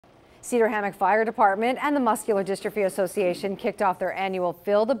Cedar Hammock Fire Department and the Muscular Dystrophy Association kicked off their annual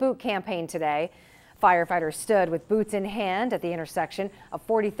Fill the Boot campaign today. Firefighters stood with boots in hand at the intersection of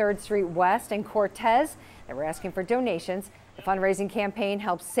 43rd Street West and Cortez. They were asking for donations. The fundraising campaign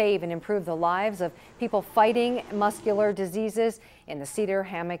helps save and improve the lives of people fighting muscular diseases in the Cedar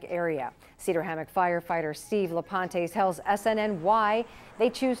Hammock area. Cedar Hammock firefighter Steve LaPonte tells SNN why they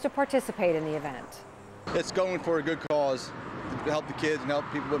choose to participate in the event. It's going for a good cause to help the kids and help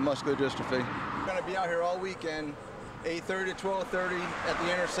people with muscular dystrophy. We're going to be out here all weekend, 8:30 to 12:30 at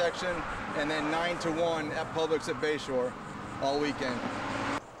the intersection, and then 9 to 1 at Publix at Bayshore all weekend.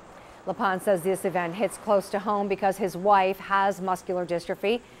 LaPonte says this event hits close to home because his wife has muscular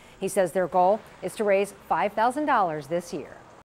dystrophy. He says their goal is to raise $5,000 this year.